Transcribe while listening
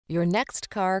Your next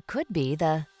car could be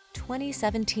the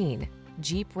 2017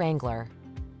 Jeep Wrangler.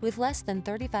 With less than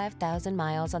 35,000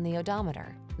 miles on the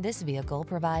odometer, this vehicle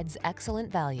provides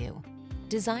excellent value.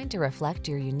 Designed to reflect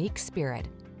your unique spirit,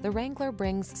 the Wrangler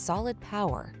brings solid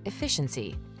power,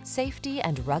 efficiency, safety,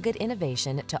 and rugged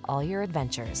innovation to all your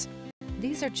adventures.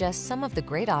 These are just some of the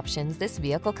great options this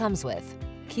vehicle comes with: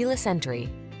 keyless entry,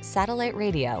 satellite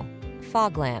radio,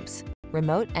 fog lamps,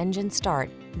 remote engine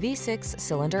start, V6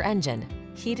 cylinder engine,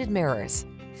 heated mirrors,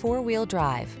 four-wheel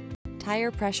drive, tire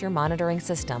pressure monitoring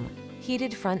system,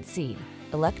 heated front seat,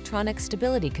 electronic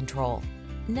stability control.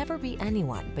 Never be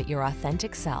anyone but your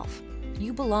authentic self.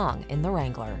 You belong in the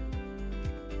Wrangler.